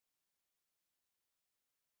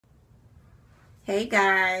Hey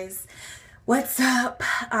guys, what's up?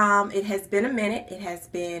 It has been a minute. It has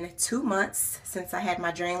been 2 months since I had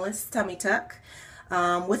my Drainless Tummy Tuck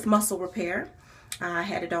with muscle repair. I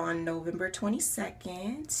had it on November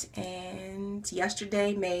 22nd, and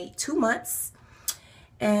yesterday made 2 months,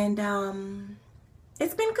 and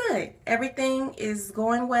it's been good. Everything is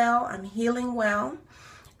going well. I'm healing well.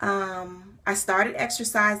 I started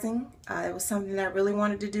exercising. It was something that I really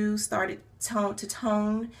wanted to do. Started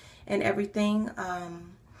tone and everything.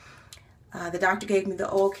 The doctor gave me the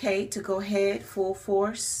okay to go ahead full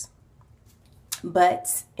force,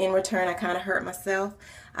 but in return I kind of hurt myself.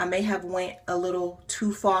 I may have went a little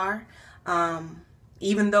too far.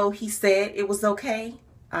 Even though he said it was okay,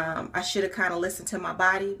 I should have kind of listened to my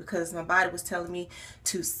body, because my body was telling me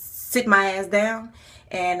to sit my ass down.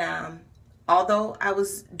 And although I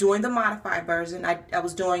was doing the modified version, I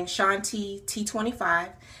was doing Shanti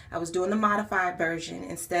T25. I was doing the modified version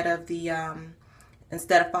instead of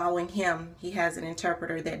following him. He has an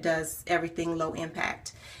interpreter that does everything low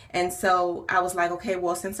impact. And so I was like, okay,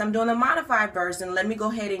 well, since I'm doing the modified version, let me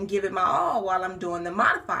go ahead and give it my all while I'm doing the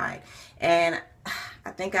modified. And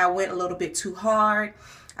I think I went a little bit too hard.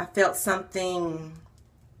 I felt something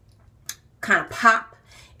kind of pop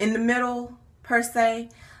in the middle, per se.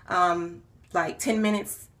 Like 10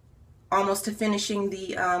 minutes almost to finishing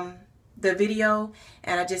the video,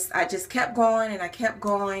 and I just kept going and I kept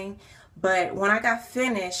going. But when I got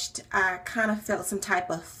finished, I kind of felt some type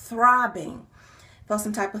of throbbing.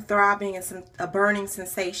 And a burning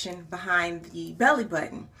sensation behind the belly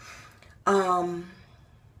button.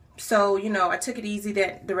 So, you know, I took it easy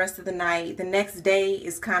the rest of the night. The next day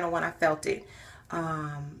is kind of when I felt it.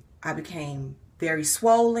 I became very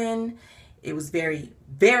swollen. It was very,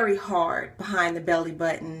 very hard behind the belly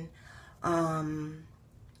button.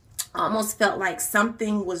 Almost felt like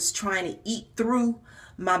something was trying to eat through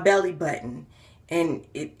my belly button, and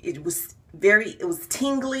it was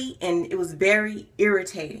tingly, and it was very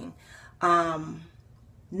irritating.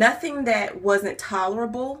 Nothing that wasn't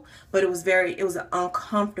tolerable, but it was an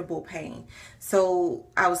uncomfortable pain. So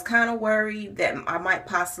I was kind of worried that I might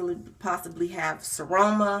possibly have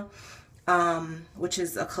seroma, which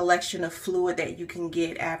is a collection of fluid that you can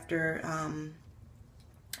get after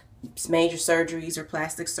major surgeries or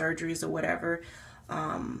plastic surgeries or whatever.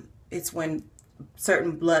 It's when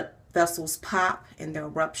certain blood vessels pop and they'll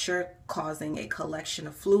rupture, causing a collection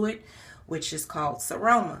of fluid, which is called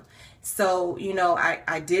seroma. So, you know,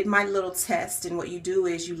 I did my little test, and what you do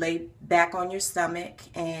is you lay back on your stomach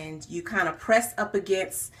and you kind of press up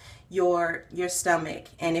against your stomach,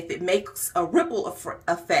 and if it makes a ripple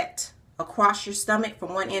effect across your stomach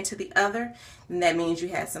from one end to the other, then that means you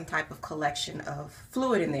had some type of collection of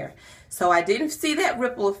fluid in there. So I didn't see that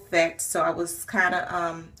ripple effect, so I was kind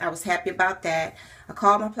of I was happy about that. I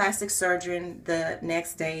called my plastic surgeon the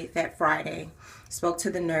next day, that Friday, spoke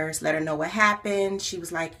to the nurse, let her know what happened. She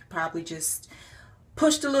was like, you probably just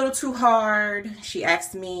pushed a little too hard. She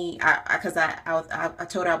asked me, because I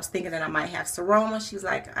told her I was thinking that I might have seroma. She was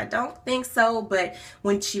like, I don't think so. But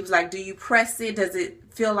when she was like, do you press it? Does it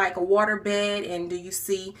feel like a water bed? And do you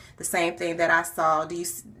see the same thing that I saw?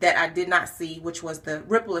 That I did not see, which was the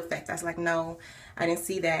ripple effect? I was like, no, I didn't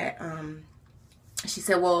see that. She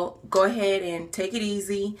said, well, go ahead and take it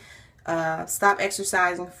easy. Stop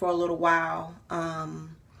exercising for a little while.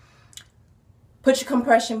 Put your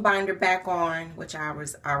compression binder back on, which I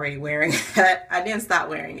was already wearing. I didn't stop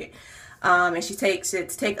wearing it. And she takes it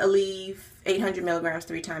to take Aleve, 800 milligrams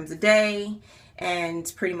 3 times a day,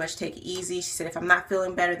 and pretty much take it easy. She said if I'm not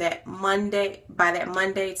feeling better by that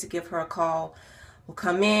Monday, to give her a call. We'll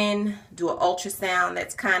come in, do an ultrasound.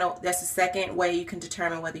 That's the second way you can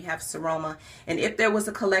determine whether you have seroma. And if there was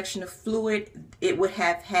a collection of fluid, it would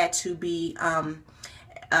have had to be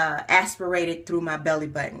aspirated through my belly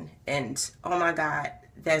button, and oh my God,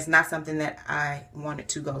 that's not something that I wanted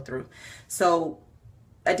to go through. So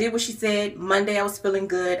I did what she said. Monday I was feeling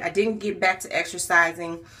good. I didn't get back to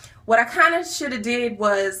exercising. What I kind of should have did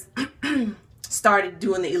was started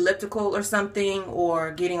doing the elliptical or something,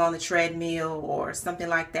 or getting on the treadmill or something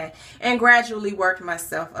like that, and gradually worked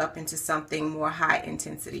myself up into something more high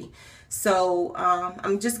intensity. So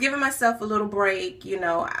I'm just giving myself a little break. You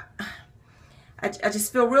know, I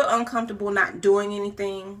just feel real uncomfortable not doing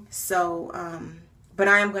anything. So, but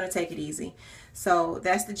I am going to take it easy. So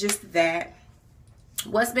that's the gist of that.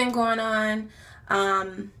 What's been going on?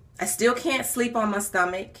 I still can't sleep on my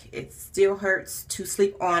stomach. It still hurts to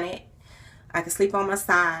sleep on it. I can sleep on my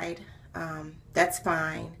side. That's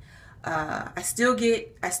fine. I still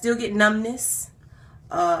get numbness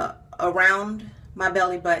around my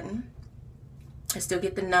belly button. I still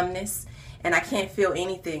get the numbness, and I can't feel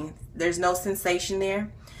anything. There's no sensation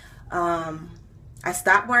there. I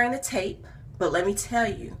stopped wearing the tape, but let me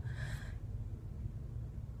tell you,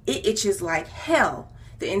 it itches like hell.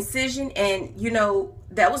 The incision, and you know,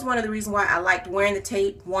 that was one of the reasons why I liked wearing the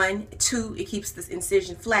tape. 1, 2, it keeps this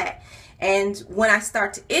incision flat. And when I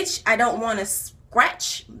start to itch, I don't want to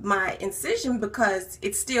scratch my incision because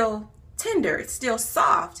it's still tender, it's still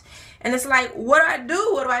soft. And it's like, what do I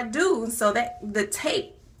do? What do I do? And so that the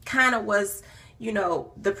tape kind of was, you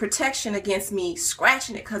know, the protection against me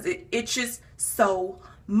scratching it because it itches so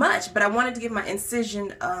much. But I wanted to give my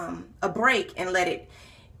incision a break and let it,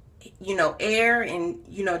 you know, air and,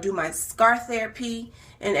 you know, do my scar therapy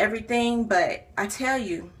and everything. But I tell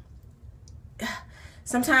you,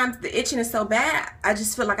 sometimes the itching is so bad, I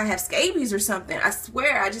just feel like I have scabies or something. I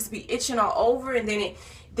swear, I just be itching all over, and then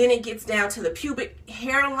it gets down to the pubic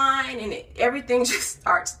hairline, and everything just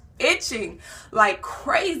starts itching like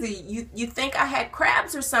crazy. You think I had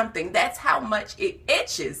crabs or something. That's how much it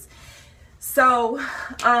itches. So,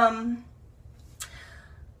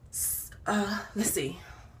 let's see.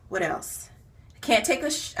 What else? I can't take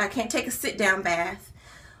a sit down bath,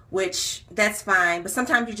 which that's fine, but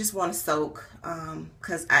sometimes you just want to soak,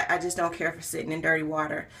 because I just don't care for sitting in dirty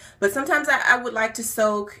water. But sometimes I would like to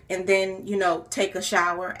soak and then, you know, take a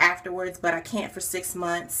shower afterwards, but I can't for 6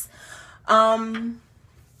 months.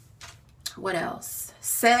 What else?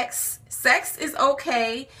 Sex is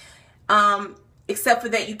okay, except for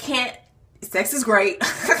that you can't, sex is great.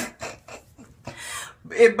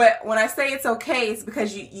 But when I say it's okay, it's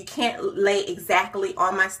because you can't lay exactly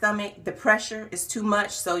on my stomach. The pressure is too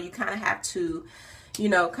much, so you kind of have to, you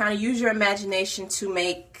know, kind of use your imagination to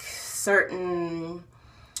make certain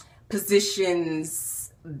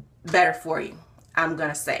positions better for you, I'm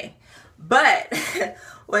gonna say. But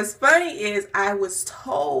what's funny is I was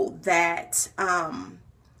told that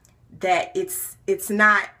that it's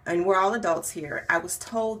not, and we're all adults here, I was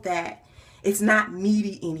told that it's not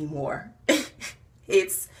meaty anymore.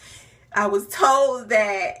 I was told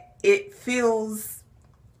that it feels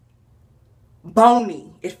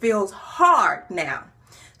bony. It feels hard now.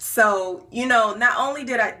 So, you know, not only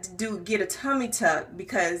did I get a tummy tuck,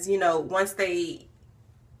 because, you know, once they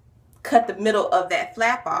cut the middle of that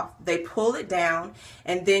flap off, they pull it down,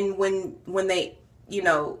 and then when they, you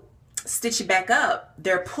know, stitch it back up,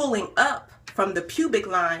 they're pulling up from the pubic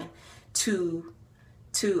line to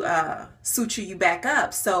suture you back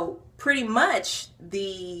up. So pretty much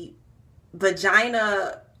the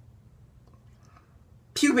vagina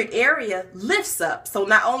pubic area lifts up. So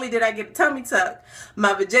not only did I get a tummy tuck,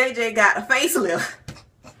 my vajayjay got a facelift.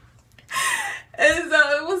 And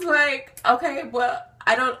so it was like, okay, well,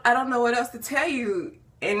 I don't know what else to tell you,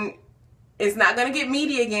 and it's not gonna get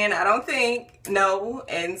meaty again, I don't think. No.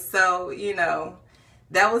 And so, you know,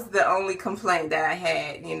 that was the only complaint that I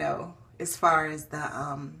had, you know, as far as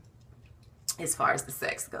the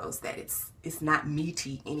sex goes, that it's not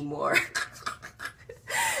meaty anymore.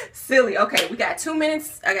 Silly. Okay, we got 2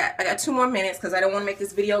 minutes. I got 2 more minutes because I don't want to make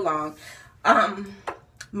this video long.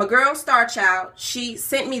 My girl Star Child, she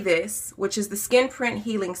sent me this, which is the Skinprint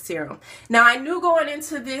Healing Serum. Now, I knew going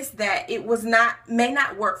into this that it may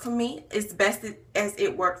not work for me as best as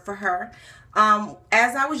it worked for her.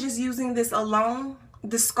 As I was just using this alone,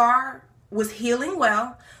 the scar was healing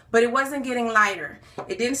well, but it wasn't getting lighter.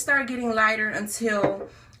 It didn't start getting lighter until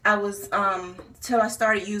I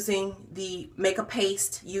started using the makeup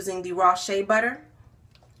paste, using the raw shea butter,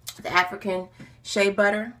 the African shea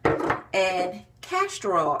butter, and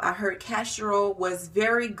castor oil. I heard castor oil was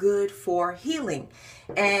very good for healing,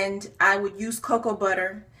 and I would use cocoa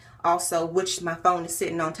butter also, which my phone is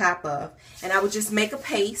sitting on top of, and I would just make a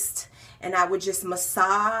paste, and I would just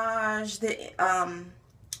massage the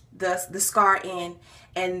scar in,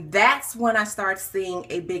 and that's when I started seeing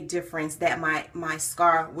a big difference, that my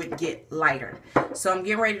scar would get lighter. So I'm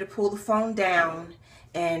getting ready to pull the phone down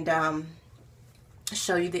and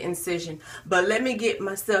show you the incision, but let me get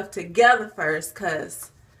myself together first,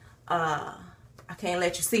 because I can't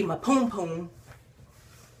let you see my poom poom.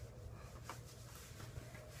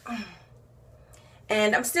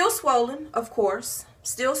 And I'm still swollen, of course,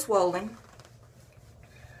 still swollen.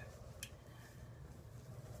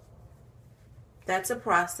 That's a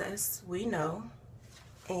process, we know.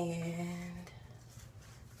 And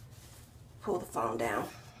pull the phone down.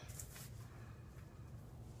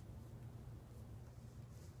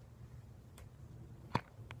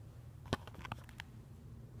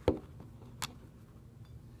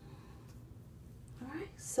 Alright,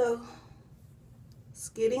 so it's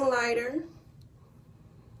getting lighter.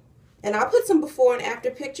 And I'll put some before and after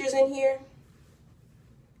pictures in here.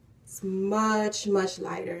 It's It's much, much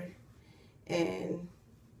lighter, and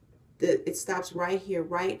it stops right here,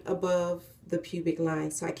 right above the pubic line.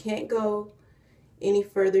 So I can't go any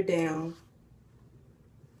further down.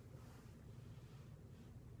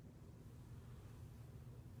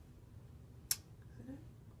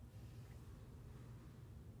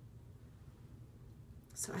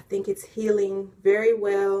 So I think it's healing very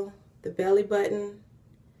well. The belly button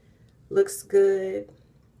looks good.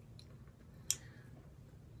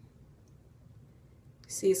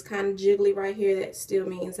 See, it's kind of jiggly right here. That still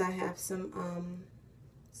means I have some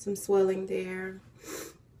swelling there.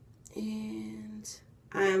 And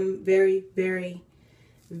I'm very, very,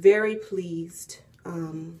 very pleased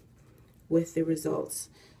with the results.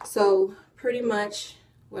 So pretty much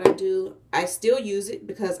what I do, I still use it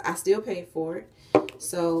because I still paid for it.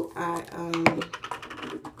 So I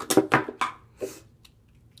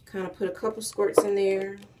kind of put a couple squirts in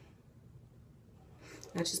there.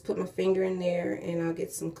 I just put my finger in there, and I'll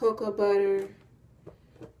get some cocoa butter,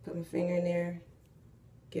 put my finger in there,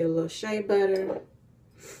 get a little shea butter,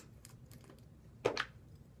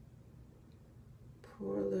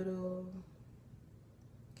 pour a little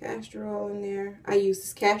castor oil in there. I use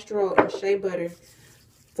this castor oil and shea butter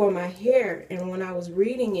for my hair, and when I was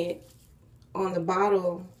reading it on the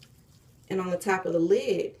bottle and on the top of the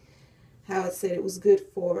lid, how it said it was good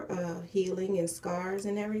for healing and scars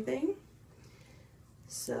and everything.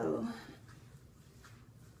 So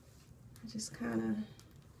I just kind of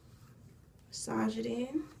massage it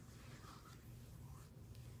in.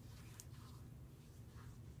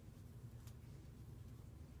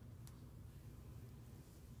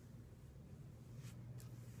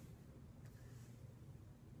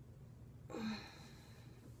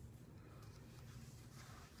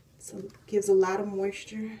 So it gives a lot of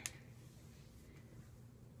moisture.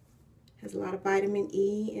 Has a lot of vitamin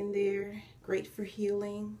E in there. Great for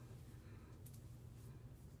healing.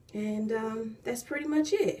 And that's pretty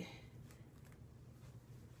much it.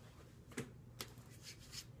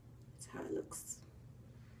 That's how it looks.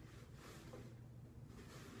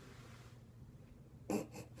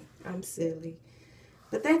 I'm silly.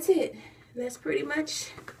 But that's it. That's pretty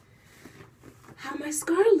much how my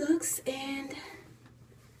scar looks. And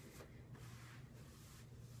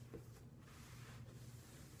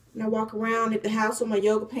when I walk around at the house with my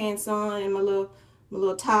yoga pants on and my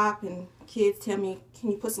little top, and kids tell me,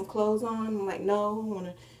 can you put some clothes on? I'm like, no, I want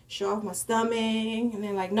to show off my stomach. And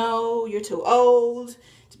they're like, no, you're too old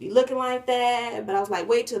to be looking like that. But I was like,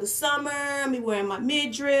 wait till the summer, I'll be wearing my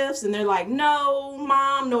midriffs. And they're like, no,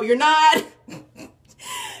 Mom, no, you're not.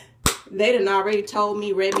 They done already told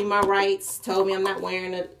me, read me my rights, told me I'm not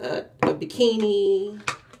wearing a bikini,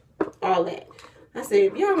 all that. I said,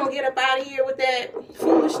 if y'all gonna get up out of here with that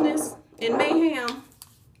foolishness and mayhem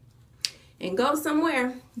and go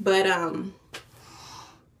somewhere. But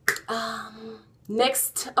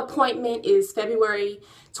next appointment is February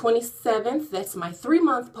 27th. That's my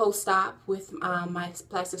 3-month post-op with my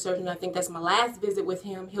plastic surgeon. I think that's my last visit with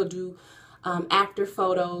him. He'll do after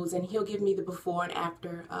photos, and he'll give me the before and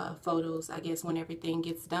after photos, I guess, when everything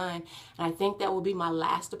gets done. And I think that will be my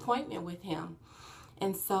last appointment with him.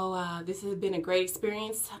 And so this has been a great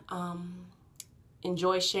experience.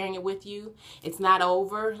 Enjoy sharing it with you. It's not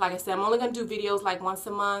over. Like I said, I'm only going to do videos like once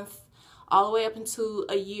a month, all the way up into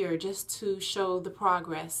a year, just to show the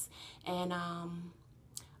progress. And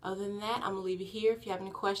other than that, I'm going to leave it here. If you have any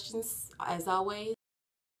questions, as always,